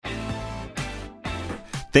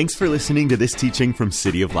Thanks for listening to this teaching from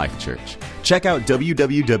City of Life Church. Check out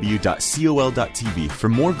www.col.tv for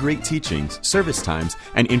more great teachings, service times,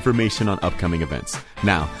 and information on upcoming events.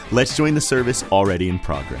 Now, let's join the service already in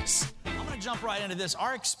progress. I'm going to jump right into this.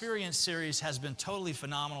 Our Experience series has been totally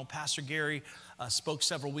phenomenal. Pastor Gary spoke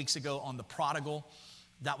several weeks ago on the prodigal.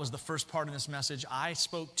 That was the first part of this message. I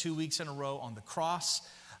spoke 2 weeks in a row on the cross.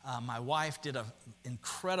 My wife did an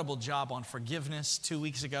incredible job on forgiveness 2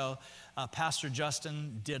 weeks ago. Pastor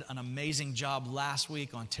Justin did an amazing job last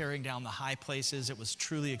week on tearing down the high places. It was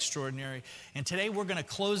truly extraordinary. And today we're going to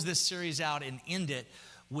close this series out and end it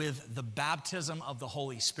with the baptism of the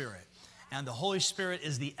Holy Spirit. And the Holy Spirit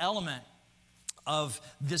is the element of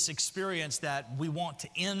this experience that we want to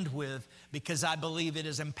end with, because I believe it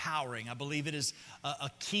is empowering. I believe it is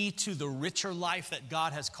a key to the richer life that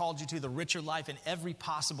God has called you to, the richer life in every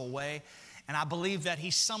possible way. And I believe that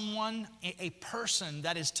he's someone, a person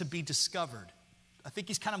that is to be discovered. I think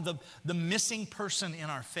he's kind of the missing person in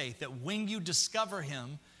our faith, that when you discover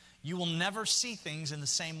him, you will never see things in the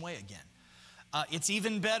same way again. It's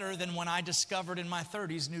even better than when I discovered in my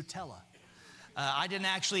 30s Nutella. I didn't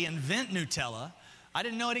actually invent Nutella. I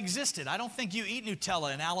didn't know it existed. I don't think you eat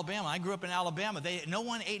Nutella in Alabama. I grew up in Alabama. No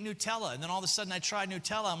one ate Nutella. And then all of a sudden I tried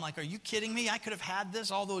Nutella. I'm like, are you kidding me? I could have had this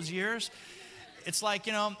all those years. It's like,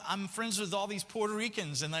 I'm friends with all these Puerto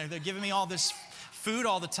Ricans, and they're giving me all this food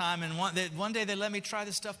all the time. And one day they let me try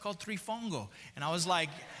this stuff called trifongo. And I was like,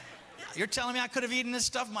 you're telling me I could have eaten this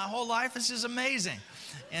stuff my whole life? This is amazing.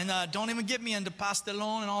 And don't even get me into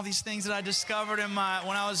pastelón and all these things that I discovered when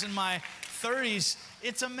I was in my 30s.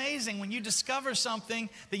 It's amazing when you discover something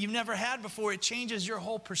that you've never had before. It changes your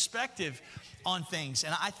whole perspective on things.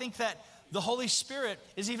 And I think that the Holy Spirit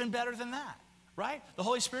is even better than that, right? The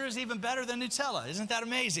Holy Spirit is even better than Nutella. Isn't that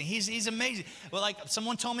amazing? He's amazing. Well, like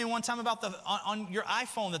someone told me one time about on your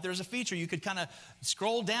iPhone that there's a feature you could kind of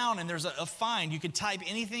scroll down and there's a find. You could type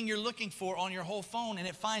anything you're looking for on your whole phone and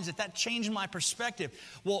it finds it. That changed my perspective.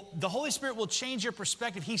 Well, the Holy Spirit will change your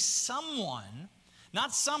perspective. He's someone,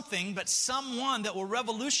 not something, but someone that will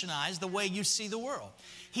revolutionize the way you see the world.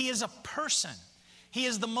 He is a person. He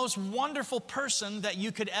is the most wonderful person that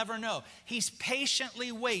you could ever know. He's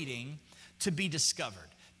patiently waiting to be discovered.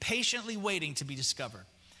 Patiently waiting to be discovered.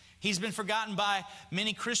 He's been forgotten by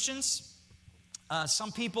many Christians.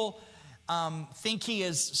 Some people think he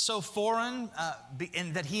is so foreign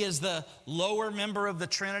and that he is the lower member of the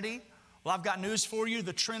Trinity. Well, I've got news for you.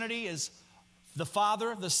 The Trinity is the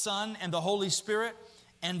Father, the Son, and the Holy Spirit,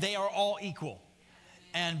 and they are all equal.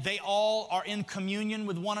 And they all are in communion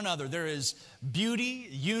with one another. There is beauty,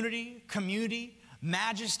 unity, community,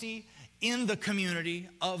 majesty in the community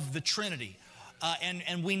of the Trinity.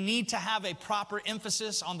 And we need to have a proper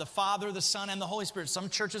emphasis on the Father, the Son, and the Holy Spirit. Some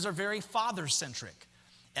churches are very Father-centric.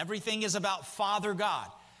 Everything is about Father God.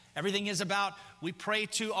 Everything is about, we pray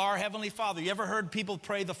to our Heavenly Father. You ever heard people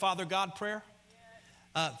pray the Father God prayer?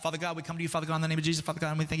 Father God, we come to you, Father God, in the name of Jesus, Father God,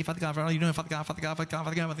 and we thank you, Father God, for all you're doing, Father God, Father God, Father God,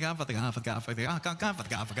 Father God, Father God, Father God, Father God, Father God, Father God, Father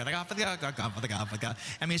God, Father God, Father God, Father God, Father God.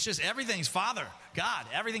 I mean, it's just everything's Father God.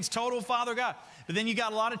 Everything's total Father God. But then you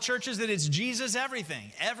got a lot of churches that it's Jesus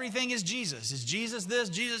everything. Everything is Jesus. It's Jesus this,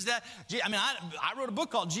 Jesus that. I mean, I wrote a book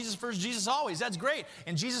called Jesus First, Jesus Always. That's great.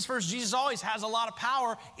 And Jesus First, Jesus Always has a lot of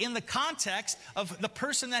power in the context of the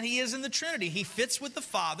person that he is in the Trinity. He fits with the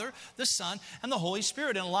Father, the Son, and the Holy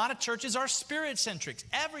Spirit. And a lot of churches are Spirit-centric.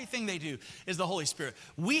 Everything they do is the Holy Spirit.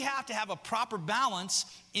 We have to have a proper balance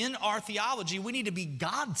in our theology. We need to be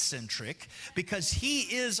God-centric because he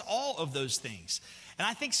is all of those things. And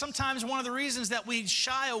I think sometimes one of the reasons that we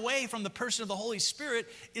shy away from the person of the Holy Spirit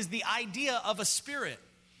is the idea of a spirit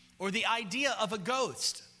or the idea of a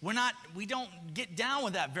ghost. We don't get down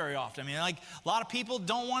with that very often. I mean, like a lot of people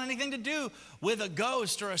don't want anything to do with a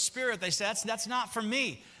ghost or a spirit. They say, that's not for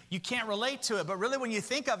me. You can't relate to it. But really, when you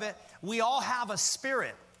think of it, we all have a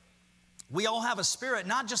spirit. We all have a spirit,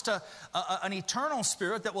 not just an eternal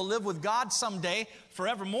spirit that will live with God someday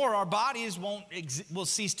forevermore. Our bodies will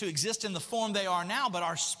cease to exist in the form they are now, but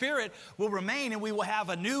our spirit will remain, and we will have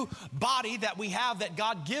a new body that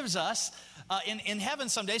God gives us in heaven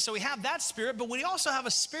someday. So we have that spirit, but we also have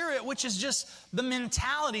a spirit which is just the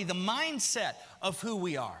mentality, the mindset of who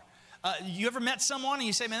we are. You ever met someone and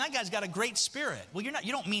you say, man, that guy's got a great spirit? Well, you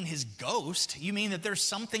don't mean his ghost. You mean that there's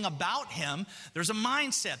something about him. There's a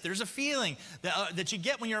mindset. There's a feeling that you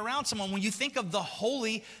get when you're around someone. When you think of the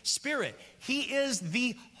Holy Spirit, he is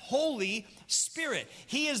the Holy Spirit.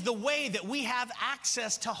 He is the way that we have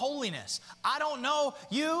access to holiness. I don't know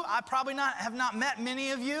you. I probably have not met many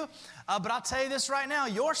of you. But I'll tell you this right now.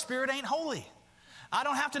 Your spirit ain't holy. I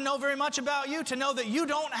don't have to know very much about you to know that you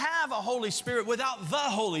don't have a Holy Spirit without the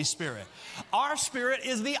Holy Spirit. Our spirit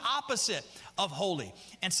is the opposite of holy.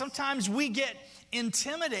 And sometimes we get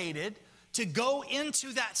intimidated to go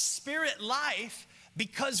into that spirit life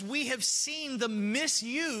because we have seen the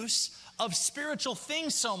misuse of spiritual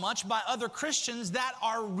things so much by other Christians that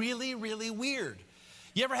are really, really weird.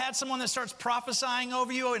 You ever had someone that starts prophesying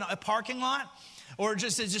over you in a parking lot? Or it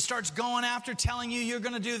just starts going after, telling you you're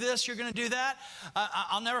going to do this, you're going to do that.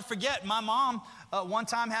 I'll never forget, my mom one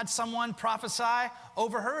time had someone prophesy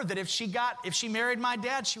over her that if she married my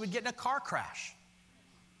dad, she would get in a car crash.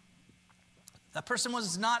 That person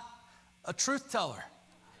was not a truth teller.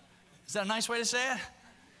 Is that a nice way to say it?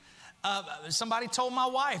 Somebody told my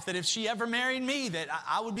wife that if she ever married me, that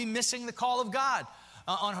I would be missing the call of God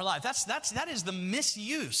on her life. That is the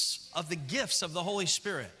misuse of the gifts of the Holy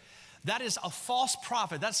Spirit. That is a false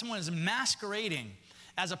prophet. That's someone who is masquerading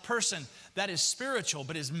as a person that is spiritual,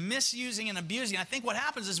 but is misusing and abusing. I think what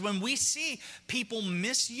happens is when we see people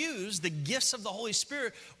misuse the gifts of the Holy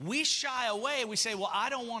Spirit, we shy away. We say, well, I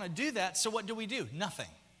don't want to do that. So what do? Nothing.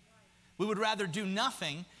 We would rather do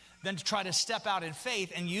nothing than to try to step out in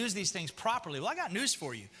faith and use these things properly. Well, I got news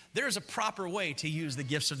for you. There is a proper way to use the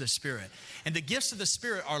gifts of the Spirit. And the gifts of the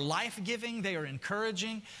Spirit are life-giving. They are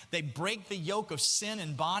encouraging. They break the yoke of sin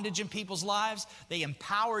and bondage in people's lives. They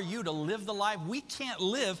empower you to live the life. We can't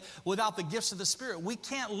live without the gifts of the Spirit. We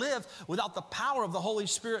can't live without the power of the Holy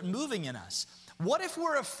Spirit moving in us. What if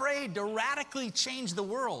we're afraid to radically change the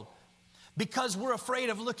world because we're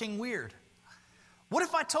afraid of looking weird? What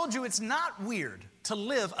if I told you it's not weird to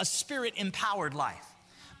live a Spirit-empowered life,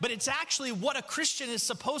 but it's actually what a Christian is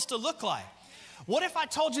supposed to look like? What if I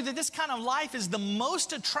told you that this kind of life is the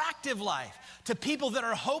most attractive life to people that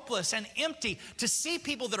are hopeless and empty, to see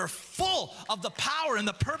people that are full of the power and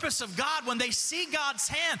the purpose of God? When they see God's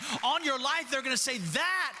hand on your life, they're going to say,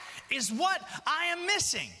 that is what I am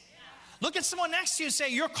missing. Look at someone next to you and say,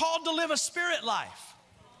 you're called to live a spirit life.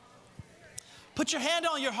 Put your hand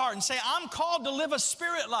on your heart and say, I'm called to live a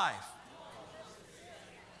spirit life.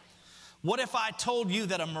 What if I told you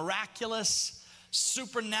that a miraculous,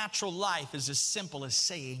 supernatural life is as simple as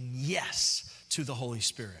saying yes to the Holy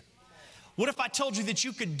Spirit? What if I told you that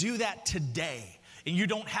you could do that today and you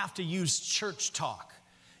don't have to use church talk?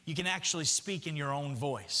 You can actually speak in your own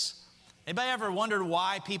voice. Anybody ever wondered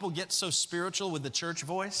why people get so spiritual with the church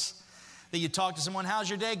voice? That you talk to someone, how's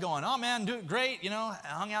your day going? Oh man, doing great. You know, I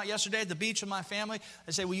hung out yesterday at the beach with my family.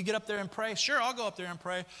 They say, will you get up there and pray? Sure, I'll go up there and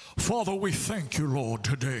pray. Father, we thank you, Lord,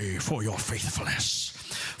 today for your faithfulness.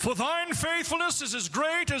 For thine faithfulness is as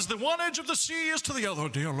great as the one edge of the sea is to the other,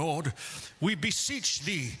 dear Lord. We beseech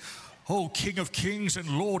thee, O King of kings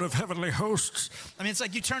and Lord of heavenly hosts. I mean, it's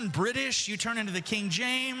like you turn British, you turn into the King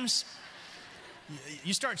James.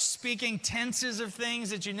 You start speaking tenses of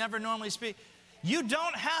things that you never normally speak. You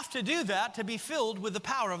don't have to do that to be filled with the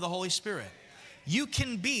power of the Holy Spirit. You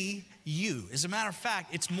can be you. As a matter of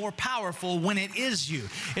fact, it's more powerful when it is you.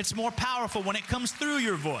 It's more powerful when it comes through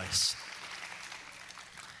your voice.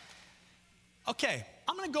 Okay,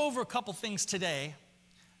 I'm going to go over a couple things today.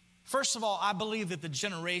 First of all, I believe that the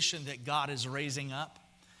generation that God is raising up,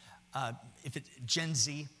 if it's Gen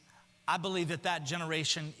Z, I believe that that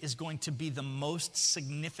generation is going to be the most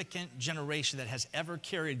significant generation that has ever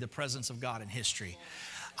carried the presence of God in history.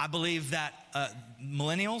 I believe that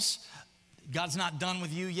millennials, God's not done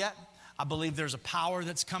with you yet. I believe there's a power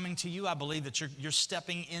that's coming to you. I believe that you're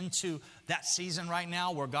stepping into that season right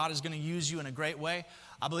now where God is going to use you in a great way.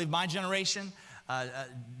 I believe my generation,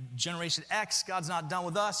 Generation X, God's not done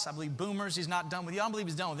with us. I believe boomers, he's not done with you. I don't believe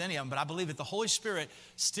he's done with any of them, but I believe that the Holy Spirit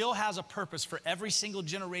still has a purpose for every single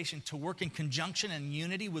generation to work in conjunction and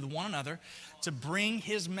unity with one another to bring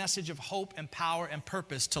his message of hope and power and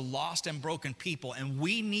purpose to lost and broken people. And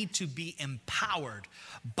we need to be empowered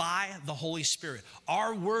by the Holy Spirit.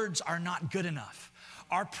 Our words are not good enough.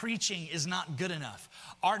 Our preaching is not good enough.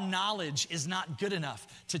 Our knowledge is not good enough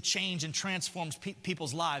to change and transform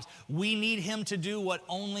people's lives. We need him to do what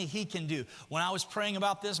only he can do. When I was praying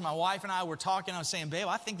about this, my wife and I were talking. I was saying, babe,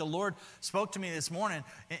 I think the Lord spoke to me this morning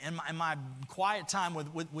in my quiet time with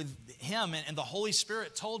him. And the Holy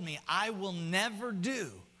Spirit told me, I will never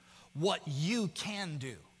do what you can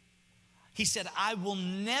do. He said, I will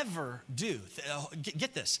never do.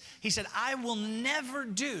 Get this. He said, I will never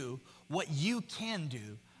do what you can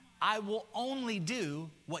do. I will only do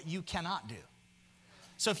what you cannot do.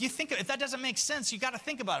 So if that doesn't make sense, you got to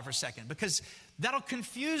think about it for a second, because that'll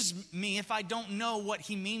confuse me if I don't know what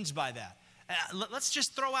he means by that. Let's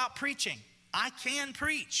just throw out preaching. I can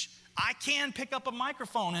preach. I can pick up a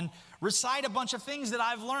microphone and recite a bunch of things that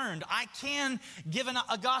I've learned. I can give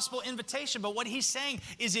a gospel invitation. But what he's saying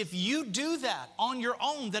is if you do that on your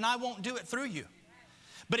own, then I won't do it through you.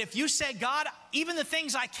 But if you say, God, even the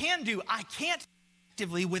things I can do, I can't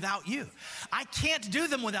effectively without you. I can't do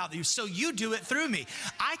them without you, so you do it through me.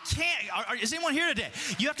 I can't. Is anyone here today?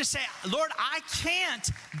 You have to say, Lord, I can't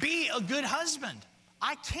be a good husband.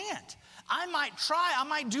 I can't. I might try, I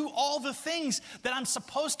might do all the things that I'm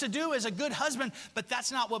supposed to do as a good husband, but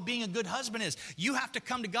that's not what being a good husband is. You have to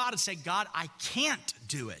come to God and say, God, I can't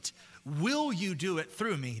do it. Will you do it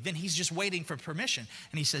through me? Then he's just waiting for permission.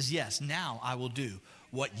 And he says, yes, now I will do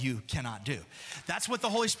what you cannot do. That's what the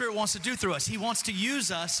Holy Spirit wants to do through us. He wants to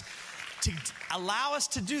use us to allow us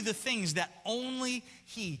to do the things that only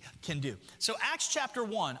he can do. So Acts chapter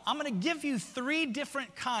 1, I'm going to give you 3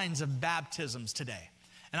 different kinds of baptisms today.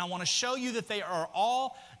 And I want to show you that they are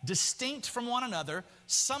all distinct from one another.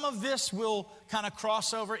 Some of this will kind of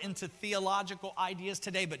cross over into theological ideas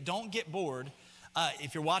today, but don't get bored.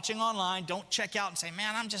 If you're watching online, don't check out and say,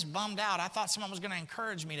 man, I'm just bummed out. I thought someone was going to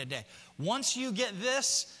encourage me today. Once you get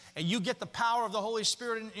this and you get the power of the Holy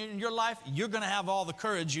Spirit in your life, you're going to have all the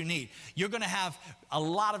courage you need. You're going to have a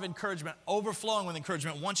lot of encouragement, overflowing with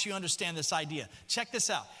encouragement once you understand this idea. Check this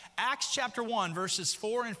out. Acts chapter 1, verses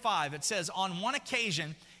 4 and 5, it says, on one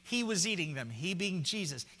occasion, he was eating them, he being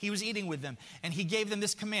Jesus. He was eating with them, and he gave them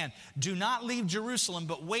this command. Do not leave Jerusalem,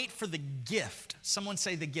 but wait for the gift. Someone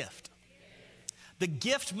say the gift. The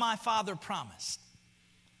gift my Father promised.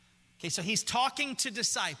 Okay, so he's talking to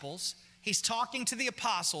disciples. He's talking to the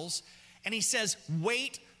apostles, and he says,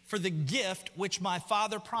 wait for the gift which my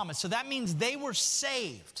Father promised. So that means they were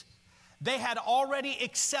saved. They had already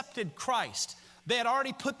accepted Christ. They had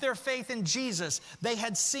already put their faith in Jesus. They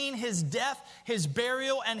had seen his death, his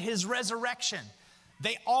burial, and his resurrection.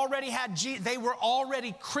 They were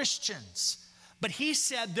already Christians. But he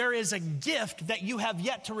said there is a gift that you have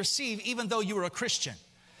yet to receive, even though you are a Christian.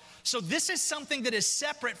 So this is something that is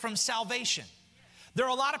separate from salvation. There are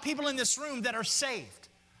a lot of people in this room that are saved.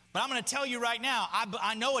 But I'm going to tell you right now,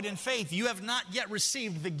 I know it in faith, you have not yet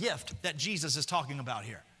received the gift that Jesus is talking about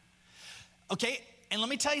here. Okay, and let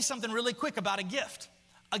me tell you something really quick about a gift.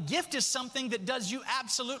 A gift is something that does you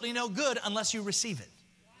absolutely no good unless you receive it.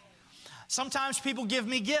 Sometimes people give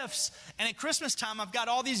me gifts, and at Christmas time, I've got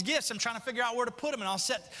all these gifts. I'm trying to figure out where to put them, and I'll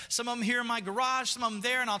set some of them here in my garage, some of them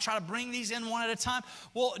there, and I'll try to bring these in one at a time.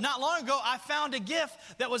 Well, not long ago, I found a gift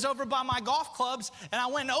that was over by my golf clubs, and I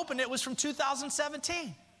went and opened it. It was from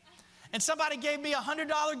 2017. And somebody gave me a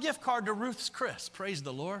 $100 gift card to Ruth's Chris. Praise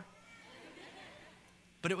the Lord.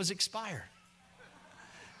 But it was expired.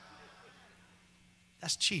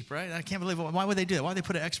 That's cheap, right? I can't believe it. Why would they do it? Why would they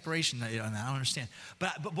put an expiration date on that? I don't understand.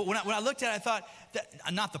 But when I looked at it, I thought,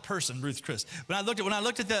 not the person, Ruth Chris. When I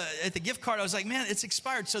looked at the gift card, I was like, man, it's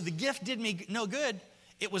expired. So the gift did me no good.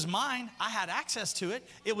 It was mine. I had access to it.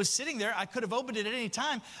 It was sitting there. I could have opened it at any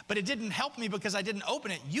time, but it didn't help me because I didn't open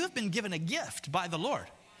it. You have been given a gift by the Lord.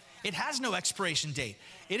 It has no expiration date.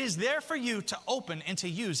 It is there for you to open and to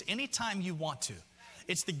use anytime you want to.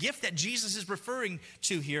 It's the gift that Jesus is referring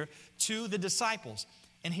to here to the disciples.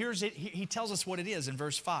 And he tells us what it is in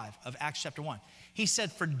verse 5 of Acts chapter 1. He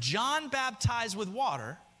said, for John baptized with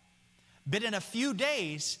water, but in a few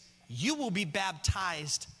days you will be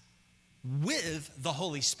baptized with the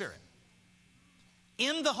Holy Spirit.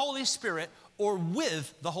 In the Holy Spirit or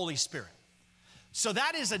with the Holy Spirit. So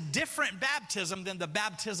that is a different baptism than the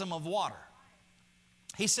baptism of water.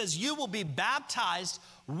 He says you will be baptized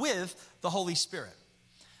with the Holy Spirit.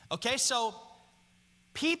 Okay, so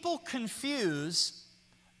people confuse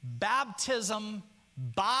baptism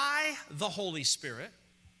by the Holy Spirit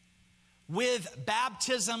with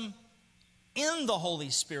baptism in the Holy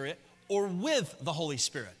Spirit or with the Holy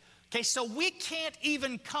Spirit. Okay, so we can't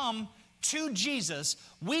even come to Jesus.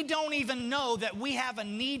 We don't even know that we have a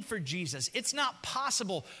need for Jesus. It's not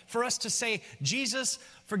possible for us to say, Jesus,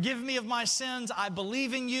 forgive me of my sins. I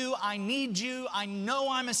believe in you. I need you. I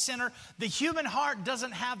know I'm a sinner. The human heart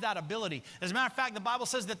doesn't have that ability. As a matter of fact, the Bible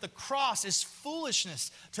says that the cross is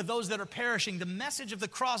foolishness to those that are perishing. The message of the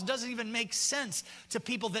cross doesn't even make sense to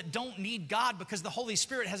people that don't need God because the Holy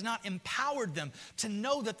Spirit has not empowered them to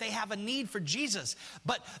know that they have a need for Jesus.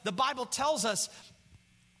 But the Bible tells us,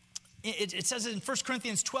 it says in 1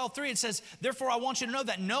 Corinthians 12:3, it says, therefore I want you to know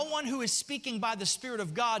that no one who is speaking by the Spirit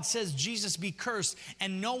of God says Jesus be cursed,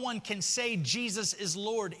 and no one can say Jesus is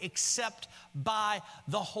Lord except by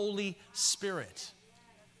the Holy Spirit.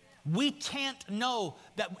 We can't know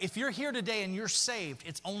that if you're here today and you're saved,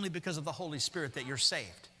 it's only because of the Holy Spirit that you're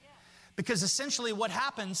saved. Because essentially what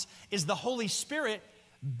happens is the Holy Spirit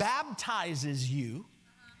baptizes you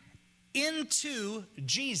into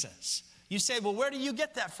Jesus. You say, well, where do you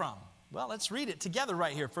get that from? Well, let's read it together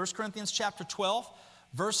right here. 1 Corinthians chapter 12,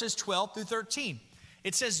 verses 12 through 13.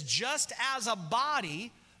 It says, just as a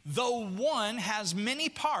body, though one, has many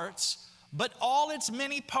parts, but all its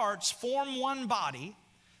many parts form one body,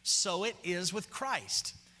 so it is with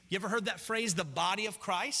Christ. You ever heard that phrase, the body of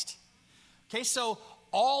Christ? Okay, so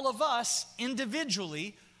all of us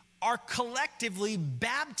individually are collectively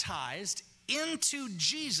baptized into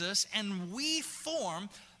Jesus, and we form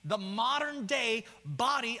the modern day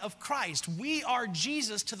body of Christ. We are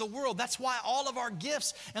Jesus to the world. That's why all of our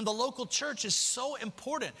gifts in the local church is so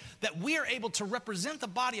important, that we are able to represent the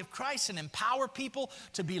body of Christ and empower people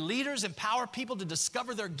to be leaders, empower people to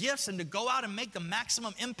discover their gifts and to go out and make the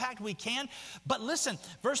maximum impact we can. But listen,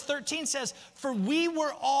 verse 13 says, for we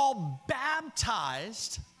were all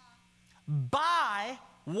baptized by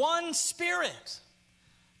one Spirit.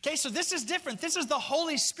 Okay, so this is different. This is the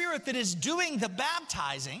Holy Spirit that is doing the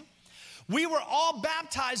baptizing. We were all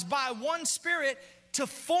baptized by one Spirit to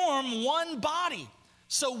form one body.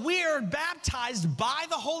 So we are baptized by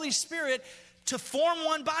the Holy Spirit to form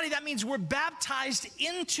one body. That means we're baptized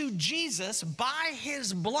into Jesus by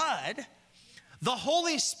His blood. The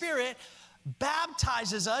Holy Spirit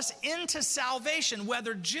baptizes us into salvation,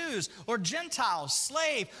 whether Jews or Gentiles,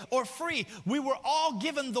 slave or free. We were all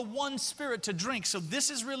given the one Spirit to drink. So this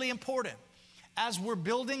is really important. As we're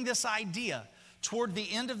building this idea toward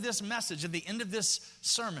the end of this message, at the end of this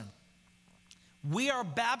sermon, we are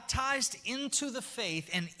baptized into the faith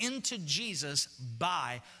and into Jesus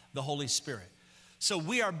by the Holy Spirit. So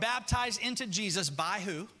we are baptized into Jesus by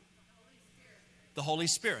who? The Holy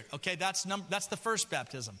Spirit. Okay, that's the first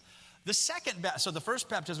baptism. The first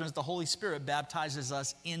baptism is the Holy Spirit baptizes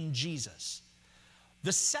us in Jesus.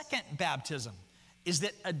 The second baptism is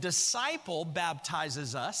that a disciple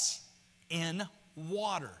baptizes us in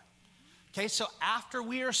water. Okay, so after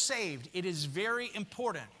we are saved, it is very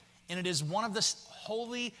important, and it is one of the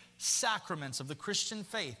holy sacraments of the Christian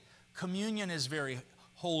faith. Communion is very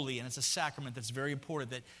holy, and it's a sacrament that's very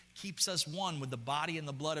important that keeps us one with the body and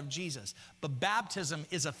the blood of Jesus. But baptism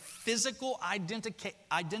is a physical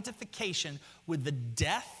identification with the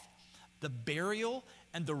death, the burial,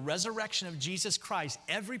 and the resurrection of Jesus Christ.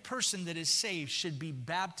 Every person that is saved should be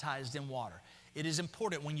baptized in water. It is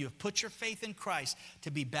important when you have put your faith in Christ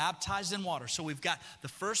to be baptized in water. So we've got the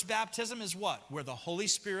first baptism is what? Where the Holy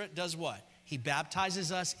Spirit does what? He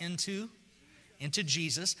baptizes us into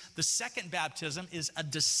Jesus. The second baptism is a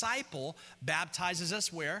disciple baptizes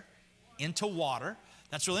us where? Into water.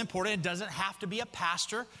 That's really important. It doesn't have to be a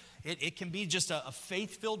pastor. It can be just a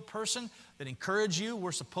faith-filled person that encourage you.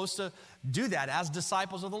 We're supposed to do that as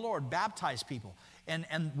disciples of the Lord, baptize people.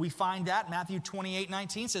 And we find that Matthew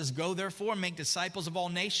 28:19 says, go therefore and make disciples of all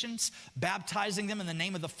nations, baptizing them in the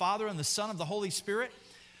name of the Father and the Son of the Holy Spirit.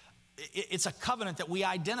 It's a covenant that we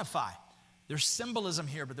identify. There's symbolism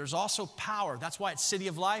here, but there's also power. That's why at City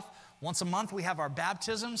of Life, once a month we have our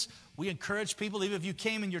baptisms. We encourage people, even if you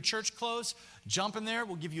came in your church clothes, jump in there.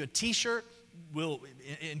 We'll give you a t-shirt. We'll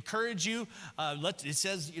encourage you. It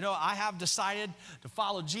says, I have decided to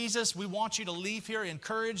follow Jesus. We want you to leave here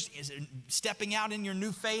encouraged, stepping out in your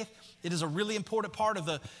new faith. It is a really important part of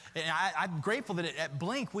I'm grateful that at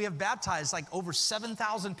Blink we have baptized like over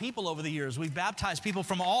 7,000 people over the years. We've baptized people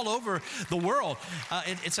from all over the world.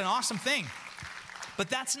 It's an awesome thing. But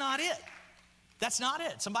that's not it. That's not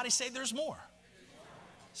it. Somebody say there's more.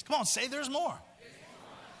 Come on, say there's more.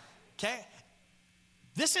 Okay?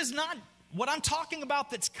 This is not... What I'm talking about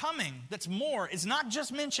that's coming, that's more, is not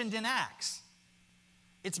just mentioned in Acts.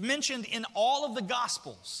 It's mentioned in all of the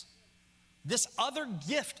Gospels. This other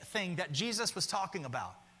gift thing that Jesus was talking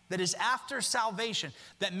about, that is after salvation,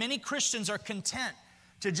 that many Christians are content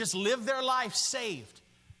to just live their life saved.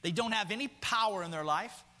 They don't have any power in their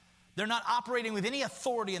life. They're not operating with any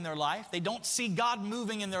authority in their life. They don't see God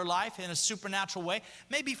moving in their life in a supernatural way.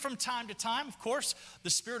 Maybe from time to time, of course, the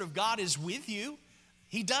Spirit of God is with you.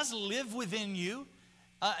 He does live within you.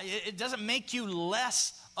 It doesn't make you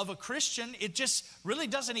less of a Christian. It just really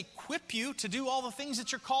doesn't equip you to do all the things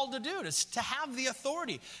that you're called to do, to have the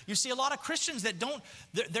authority. You see a lot of Christians that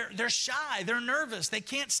they're shy, they're nervous, they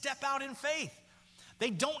can't step out in faith. They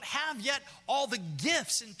don't have yet all the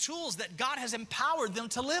gifts and tools that God has empowered them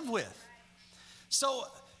to live with. So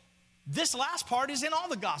this last part is in all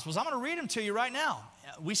the Gospels. I'm going to read them to you right now.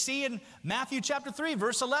 We see in Matthew chapter 3,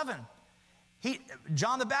 verse 11.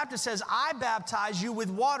 John the Baptist says, I baptize you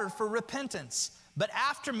with water for repentance, but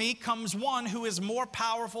after me comes one who is more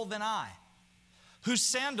powerful than I, whose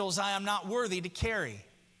sandals I am not worthy to carry.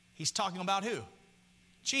 He's talking about who?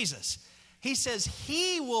 Jesus. He says,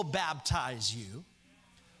 he will baptize you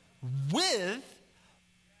with,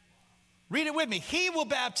 read it with me, he will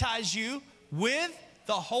baptize you with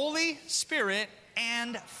the Holy Spirit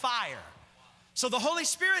and fire. So the Holy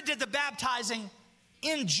Spirit did the baptizing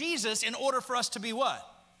in Jesus in order for us to be what?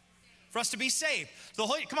 For us to be saved.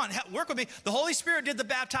 Come on, work with me. The Holy Spirit did the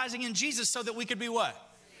baptizing in Jesus so that we could be what?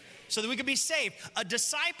 So that we could be saved. A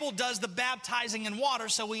disciple does the baptizing in water,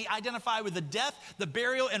 so we identify with the death, the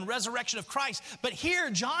burial, and resurrection of Christ. But here,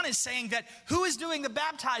 John is saying that who is doing the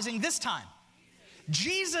baptizing this time?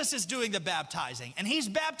 Jesus is doing the baptizing, and he's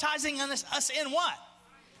baptizing us in what?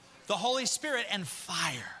 The Holy Spirit and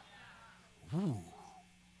fire. Ooh,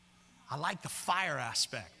 I like the fire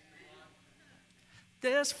aspect.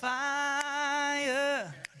 There's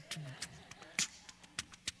fire,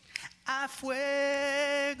 a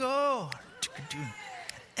fuego,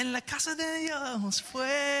 en la casa de Dios,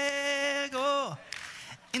 fuego,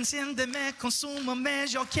 enciéndeme,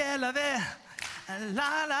 consúmame, yo quiero ver,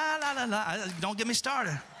 la, la, la, la, la. Don't get me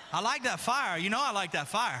started. I like that fire. You know I like that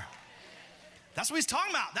fire. That's what he's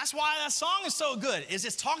talking about. That's why that song is so good, is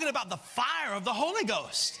it's talking about the fire of the Holy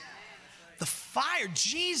Ghost. The fire.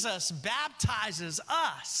 Jesus baptizes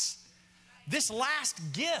us. This last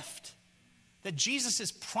gift that Jesus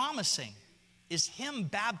is promising is him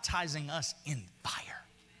baptizing us in fire.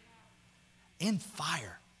 In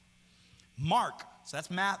fire. Mark, so that's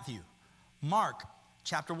Matthew. Mark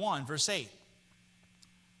chapter 1, verse 8.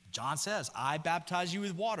 John says, I baptize you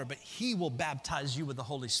with water, but he will baptize you with the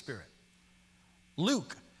Holy Spirit.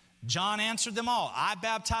 Luke, John answered them all. I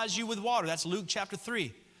baptize you with water. That's Luke chapter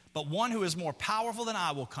 3. But one who is more powerful than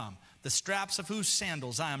I will come, the straps of whose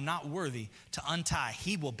sandals I am not worthy to untie.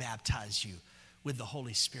 He will baptize you with the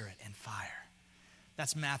Holy Spirit and fire.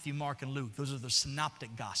 That's Matthew, Mark, and Luke. Those are the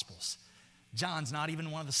synoptic gospels. John's not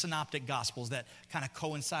even one of the synoptic gospels that kind of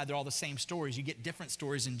coincide. They're all the same stories. You get different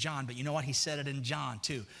stories in John, but you know what? He said it in John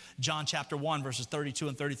too. John chapter 1, verses 32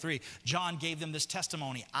 and 33. John gave them this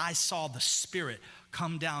testimony. I saw the Spirit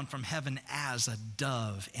come down from heaven as a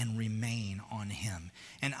dove and remain on him.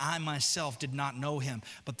 And I myself did not know him,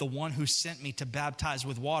 but the one who sent me to baptize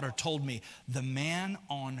with water told me, the man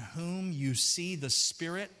on whom you see the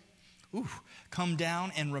Spirit come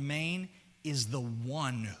down and remain is the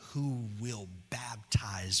one who will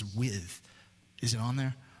baptize with, is it on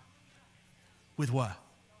there? With what?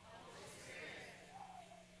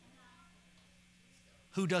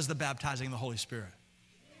 Who does the baptizing in the Holy Spirit?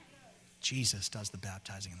 Jesus does the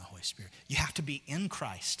baptizing in the Holy Spirit. You have to be in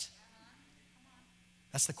Christ.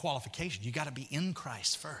 That's the qualification. You got to be in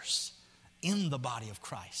Christ first, in the body of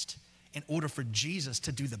Christ, in order for Jesus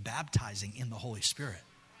to do the baptizing in the Holy Spirit.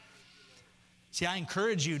 See, I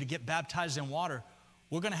encourage you to get baptized in water.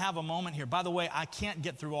 We're going to have a moment here. By the way, I can't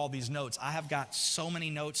get through all these notes. I have got so many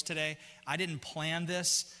notes today. I didn't plan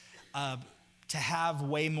this to have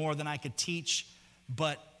way more than I could teach,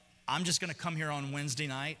 but I'm just going to come here on Wednesday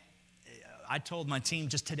night. I told my team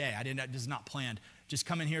just today, this is not planned. Just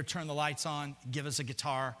come in here, turn the lights on, give us a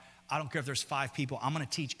guitar. I don't care if there's 5 people. I'm going to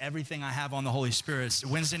teach everything I have on the Holy Spirit. It's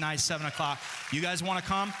Wednesday night, 7 o'clock. You guys want to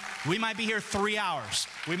come? We might be here 3 hours.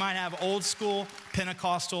 We might have old school,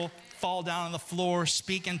 Pentecostal, fall down on the floor,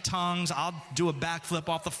 speak in tongues. I'll do a backflip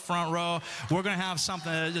off the front row. We're going to have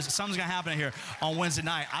something's going to happen here on Wednesday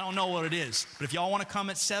night. I don't know what it is. But if y'all want to come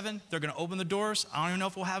at 7, they're going to open the doors. I don't even know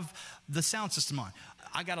if we'll have the sound system on.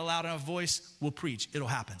 I got a loud enough voice. We'll preach. It'll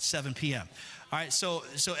happen, 7 p.m. All right, so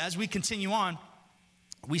as we continue on,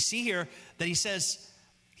 we see here that he says,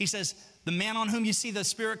 the man on whom you see the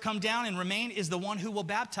Spirit come down and remain is the one who will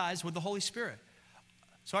baptize with the Holy Spirit.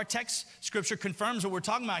 So our text scripture confirms what we're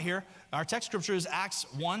talking about here. Our text scripture is Acts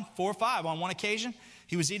 1, 4, 5. On one occasion,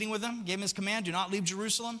 he was eating with them, gave him his command, do not leave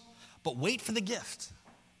Jerusalem, but wait for the gift.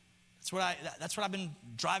 That's what I've been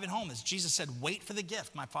driving home, is Jesus said, wait for the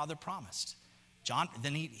gift my Father promised. John,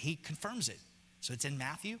 then he confirms it. So it's in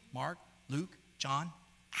Matthew, Mark, Luke, John,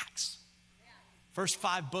 Acts. First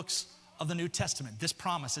 5 books of the New Testament. This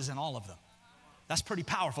promise is in all of them. That's pretty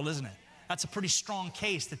powerful, isn't it? That's a pretty strong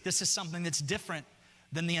case that this is something that's different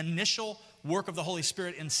than the initial work of the Holy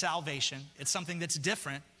Spirit in salvation. It's something that's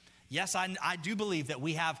different. Yes, I do believe that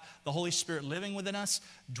we have the Holy Spirit living within us,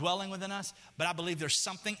 dwelling within us, but I believe there's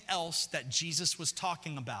something else that Jesus was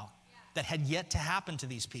talking about that had yet to happen to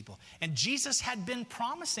these people. And Jesus had been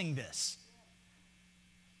promising this.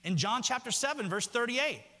 In John chapter 7, verse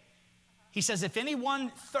 38, he says, if anyone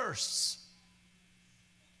thirsts,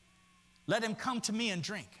 let him come to me and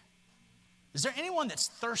drink. Is there anyone that's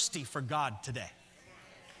thirsty for God today?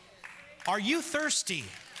 Are you thirsty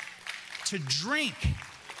to drink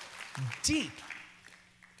deep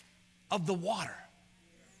of the water?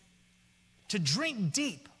 To drink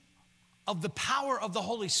deep of the power of the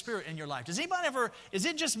Holy Spirit in your life. Does anybody ever, is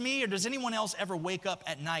it just me or does anyone else ever wake up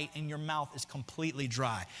at night and your mouth is completely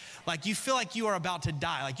dry? Like you feel like you are about to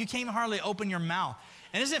die. Like you can't even hardly open your mouth.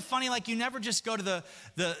 And isn't it funny, like you never just go to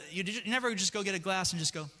you never just go get a glass and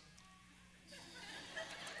just go.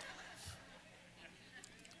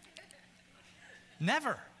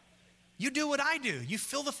 Never. You do what I do. You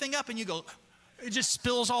fill the thing up and you go, it just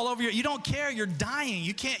spills all over you. You don't care. You're dying.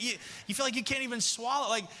 You feel like you can't even swallow.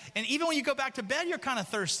 Like, and even when you go back to bed, you're kind of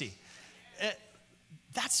thirsty.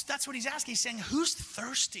 That's what he's asking. He's saying, who's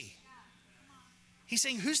thirsty? He's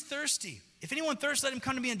saying, who's thirsty? If anyone thirsts, let him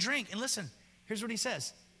come to me and drink. And listen, here's what he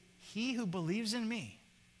says. He who believes in me,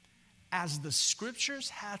 as the scriptures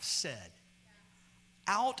have said,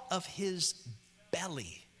 out of his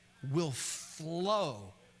belly will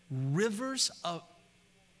flow rivers of.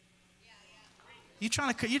 You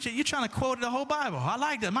trying to quote the whole Bible? I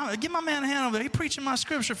like that. Give my man a hand over there. He's preaching my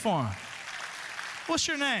scripture for him. What's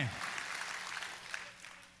your name?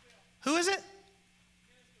 Who is it?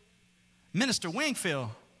 Minister Wingfield.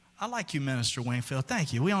 I like you, Minister Wingfield.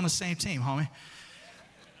 Thank you. We on the same team, homie.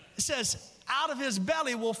 It says, out of his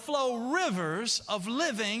belly will flow rivers of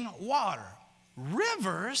living water.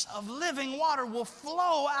 Rivers of living water will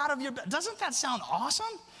flow out of your belly. Doesn't that sound awesome?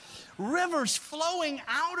 Rivers flowing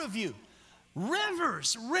out of you.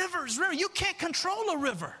 Rivers. You can't control a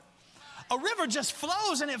river. A river just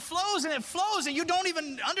flows and it flows and it flows and you don't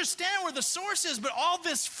even understand where the source is, but all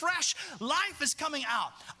this fresh life is coming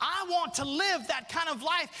out. I want to live that kind of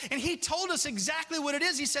life. And he told us exactly what it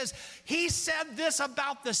is. He says, he said this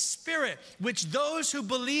about the Spirit, which those who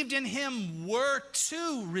believed in him were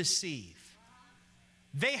to receive.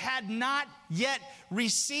 They had not yet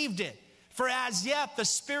received it. For as yet the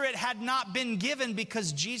Spirit had not been given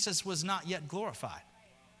because Jesus was not yet glorified.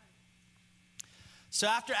 So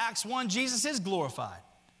after Acts 1, Jesus is glorified.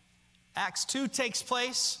 Acts 2 takes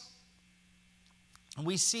place. And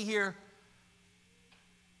we see here,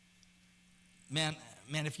 man,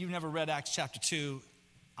 if you've never read Acts chapter 2,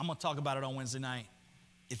 I'm going to talk about it on Wednesday night.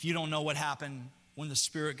 If you don't know what happened when the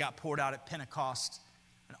Spirit got poured out at Pentecost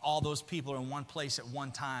and all those people are in one place at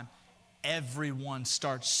one time, everyone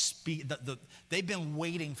starts speaking. They've been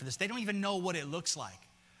waiting for this. They don't even know what it looks like.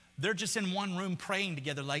 They're just in one room praying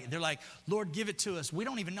together. They're like, Lord, give it to us. We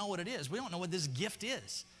don't even know what it is. We don't know what this gift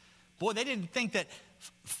is. Boy, they didn't think that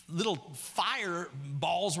little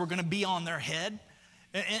fireballs were going to be on their head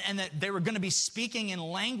and that they were going to be speaking in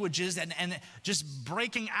languages and just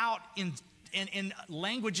breaking out in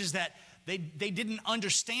languages that they didn't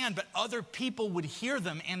understand, but other people would hear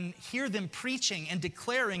them and hear them preaching and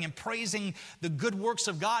declaring and praising the good works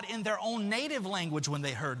of God in their own native language when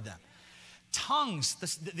they heard them. Tongues,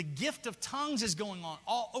 the gift of tongues is going on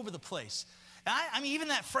all over the place. And I mean, even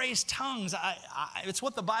that phrase tongues, it's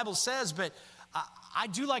what the Bible says, but I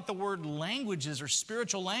do like the word languages or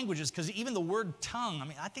spiritual languages because even the word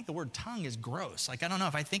tongue, I think the word tongue is gross. Like, I don't know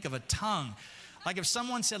if I think of a tongue. Like if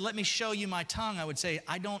someone said, let me show you my tongue, I would say,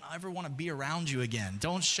 I don't ever want to be around you again.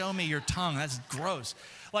 Don't show me your tongue. That's gross.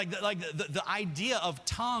 Like the idea of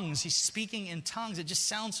tongues, he's speaking in tongues, it just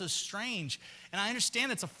sounds so strange. And I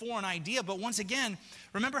understand it's a foreign idea, but once again,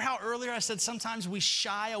 remember how earlier I said sometimes we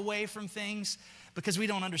shy away from things because we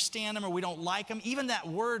don't understand them or we don't like them. Even that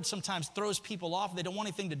word sometimes throws people off. They don't want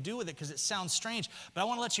anything to do with it because it sounds strange. But I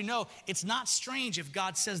want to let you know, it's not strange if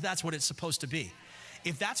God says that's what it's supposed to be.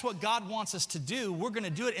 If that's what God wants us to do, we're going to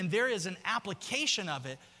do it. And there is an application of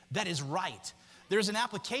it that is right. There's an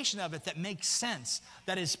application of it that makes sense,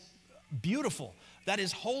 that is beautiful, that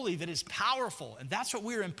is holy, that is powerful. And that's what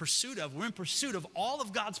we're in pursuit of. We're in pursuit of all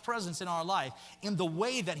of God's presence in our life in the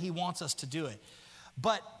way that he wants us to do it.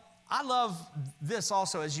 But I love this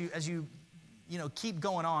also as you keep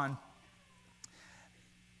going on.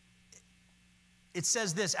 It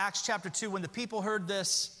says this, Acts chapter 2, when the people heard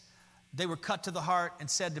this, they were cut to the heart and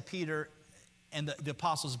said to Peter and the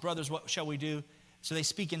apostles, brothers, what shall we do? So they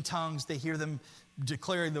speak in tongues. They hear them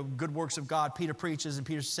declaring the good works of God. Peter preaches and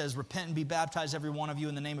Peter says, repent and be baptized, every one of you,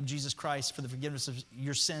 in the name of Jesus Christ for the forgiveness of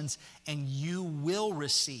your sins, and you will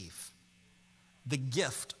receive the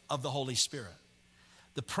gift of the Holy Spirit.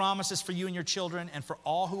 The promise is for you and your children and for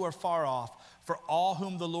all who are far off, for all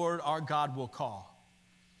whom the Lord our God will call.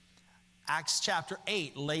 Acts chapter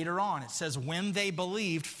 8, later on, it says, when they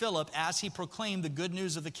believed Philip as he proclaimed the good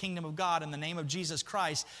news of the kingdom of God in the name of Jesus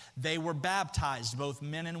Christ, they were baptized, both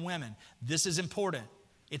men and women. This is important.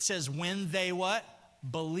 It says, when they what?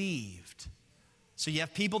 Believed. So you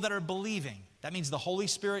have people that are believing. That means the Holy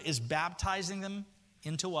Spirit is baptizing them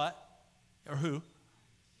into what? Or who?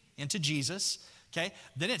 Into Jesus. Okay.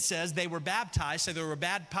 Then it says they were baptized. So they were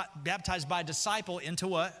baptized by a disciple into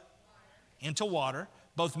what? into water,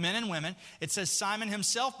 both men and women. It says Simon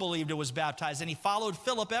himself believed and was baptized, and he followed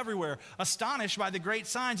Philip everywhere, astonished by the great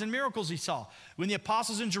signs and miracles he saw. When the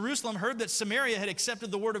apostles in Jerusalem heard that Samaria had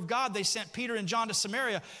accepted the word of God, they sent Peter and John to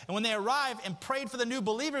Samaria. And when they arrived and prayed for the new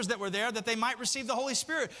believers that were there, that they might receive the Holy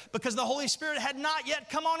Spirit, because the Holy Spirit had not yet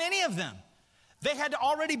come on any of them. They had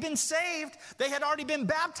already been saved, they had already been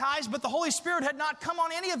baptized, but the Holy Spirit had not come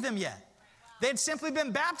on any of them yet. They had simply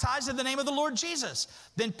been baptized in the name of the Lord Jesus.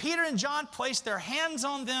 Then Peter and John placed their hands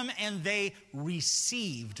on them and they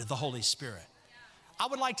received the Holy Spirit. I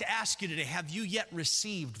would like to ask you today, have you yet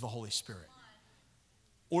received the Holy Spirit?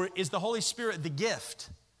 Or is the Holy Spirit the gift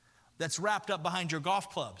that's wrapped up behind your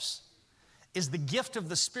golf clubs? Is the gift of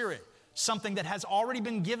the Spirit something that has already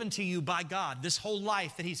been given to you by God? This whole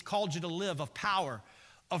life that He's called you to live of power,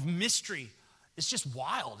 of mystery. It's just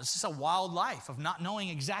wild. It's just a wild life of not knowing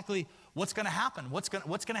exactly what's going to happen. What's going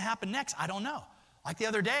to happen next? I don't know. Like the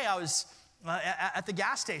other day, I was at the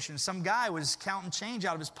gas station. Some guy was counting change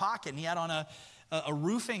out of his pocket, and he had on a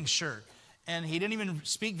roofing shirt. And he didn't even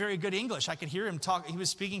speak very good English. I could hear him talk. He was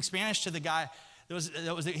speaking Spanish to the guy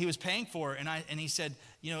that he was paying for. And he said,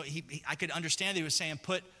 you know, I could understand that he was saying,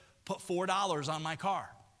 put $4 on my car.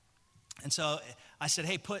 And so I said,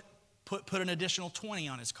 hey, put an additional 20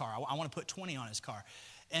 on his car. I want to put 20 on his car.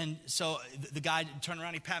 And so the guy turned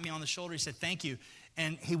around, he patted me on the shoulder, he said, thank you.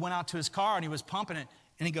 And he went out to his car and he was pumping it.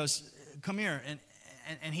 And he goes, come here.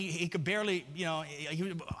 And he could barely, you know,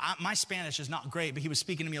 my Spanish is not great, but he was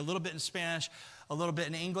speaking to me a little bit in Spanish, a little bit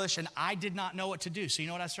in English, and I did not know what to do. So you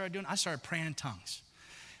know what I started doing? I started praying in tongues.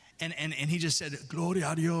 And he just said,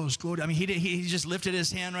 Gloria a Dios, Gloria. I mean, he just lifted his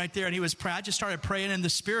hand right there and he was praying. I just started praying in the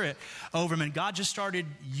Spirit over him, and God just started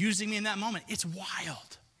using me in that moment. It's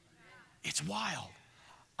wild. It's wild.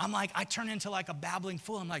 I'm like, I turn into like a babbling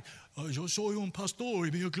fool. I'm like, yo soy un pastor, y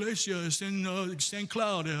mi iglesia es en St.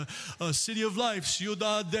 Cloud, City of Life,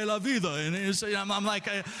 Ciudad de la Vida. And I'm like,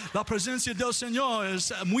 la presencia del Señor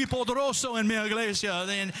es muy poderoso en mi iglesia.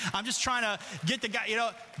 And I'm just trying to get the guy, you know.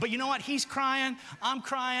 But you know what? He's crying. I'm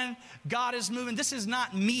crying. God is moving. This is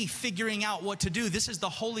not me figuring out what to do. This is the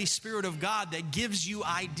Holy Spirit of God that gives you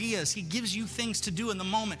ideas. He gives you things to do in the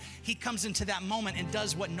moment. He comes into that moment and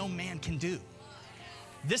does what no man can do.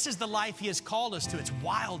 This is the life He has called us to. It's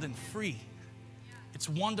wild and free. It's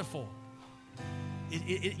wonderful.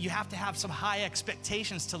 You have to have some high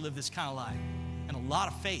expectations to live this kind of life and a lot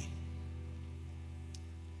of faith.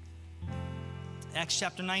 Acts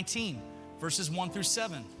chapter 19, verses 1 through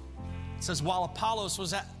 7. It says, while Apollos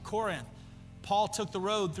was at Corinth, Paul took the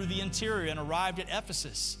road through the interior and arrived at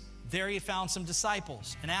Ephesus. There he found some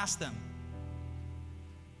disciples and asked them,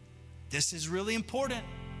 this is really important.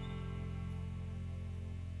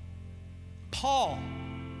 Paul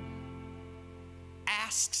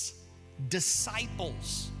asks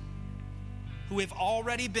disciples who have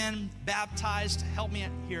already been baptized, help me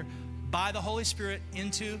here, by the Holy Spirit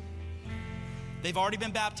they've already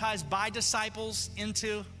been baptized by disciples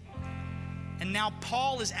into, and now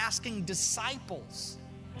Paul is asking disciples.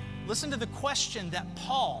 Listen to the question that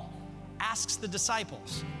Paul asks the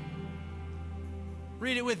disciples.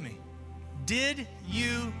 Read it with me. Did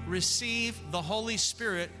you receive the Holy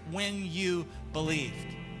Spirit when you believed?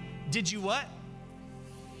 Did you what?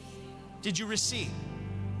 Did you receive?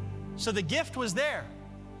 So the gift was there.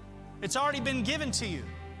 It's already been given to you.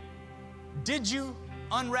 Did you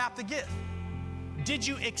unwrap the gift? Did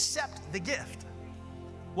you accept the gift?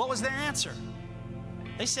 What was their answer?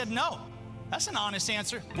 They said no. That's an honest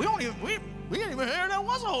answer. We didn't even hear there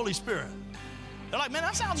was a Holy Spirit. They're like, man,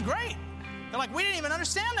 that sounds great. They're like, we didn't even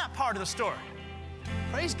understand that part of the story.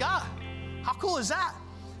 Praise God. How cool is that?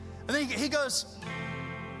 And then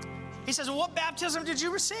he says, well, what baptism did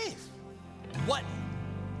you receive? What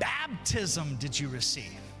baptism did you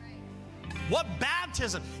receive? What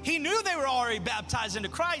baptism? He knew they were already baptized into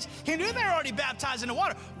Christ. He knew they were already baptized into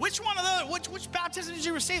water. Which one of those, which baptism did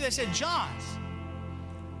you receive? They said, John's.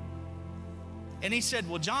 And he said,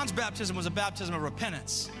 well, John's baptism was a baptism of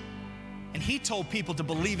repentance. And he told people to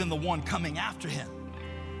believe in the one coming after him.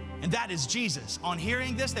 And that is Jesus. On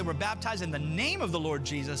hearing this, they were baptized in the name of the Lord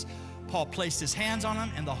Jesus. Paul placed his hands on them,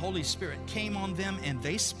 and the Holy Spirit came on them, and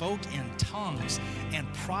they spoke in tongues and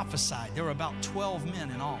prophesied. There were about 12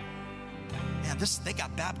 men in all. Man, they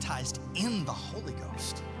got baptized in the Holy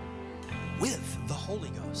Ghost, with the Holy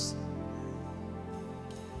Ghost.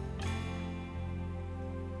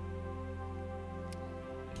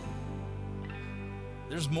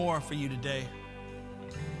 There's more for you today.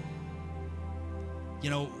 You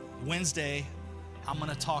know, Wednesday, I'm going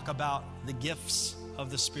to talk about the gifts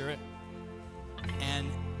of the Spirit. And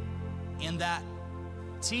in that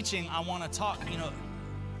teaching, I want to talk,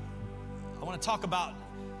 I want to talk about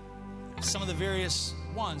some of the various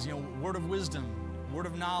ones, word of wisdom, word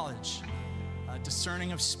of knowledge,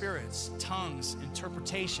 discerning of spirits, tongues,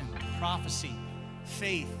 interpretation, prophecy,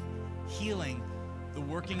 faith, healing, the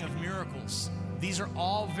working of miracles. These are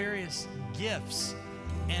all various gifts.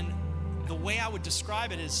 And the way I would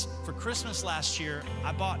describe it is, for Christmas last year,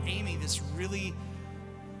 I bought Amy this really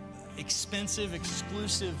expensive,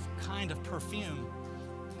 exclusive kind of perfume.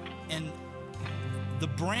 And the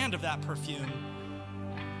brand of that perfume,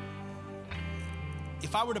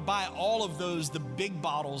 if I were to buy all of those, the big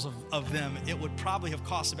bottles of them, it would probably have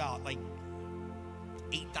cost about like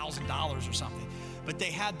 $8,000 or something. But they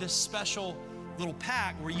had this special little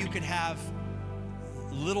pack where you could have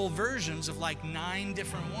little versions of like 9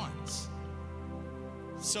 different ones.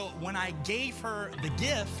 So when I gave her the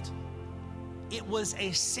gift, it was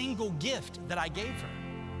a single gift that I gave her.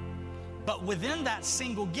 But within that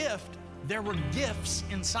single gift, there were gifts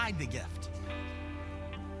inside the gift.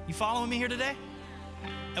 You following me here today?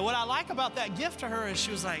 And what I like about that gift to her is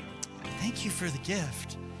she was like, thank you for the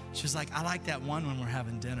gift. She was like, I like that one when we're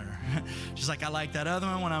having dinner. She's like, I like that other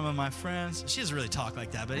one when I'm with my friends. She doesn't really talk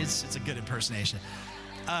like that, but it's a good impersonation.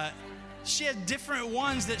 She had different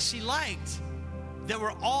ones that she liked that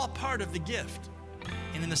were all part of the gift.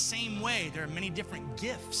 And in the same way, there are many different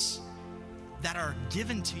gifts that are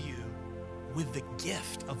given to you with the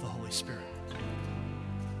gift of the Holy Spirit.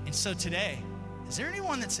 And so today, is there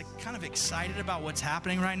anyone that's kind of excited about what's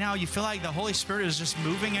happening right now? You feel like the Holy Spirit is just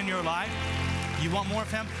moving in your life? You want more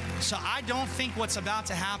of Him? So I don't think what's about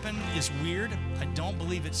to happen is weird. I don't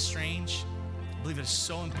believe it's strange. I believe it is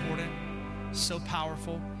so important, so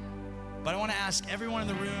powerful. But I want to ask everyone in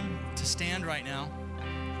the room to stand right now.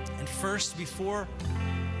 And first, before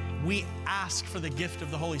we ask for the gift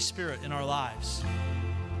of the Holy Spirit in our lives,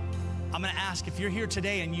 I'm going to ask, if you're here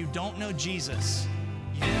today and you don't know Jesus,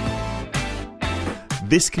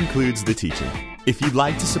 This concludes the teaching. If you'd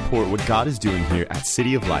like to support what God is doing here at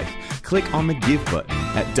City of Life, click on the Give button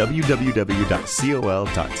at www.col.tv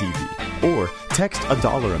or text a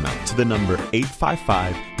dollar amount to the number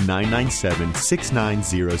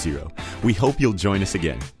 855-997-6900. We hope you'll join us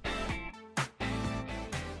again.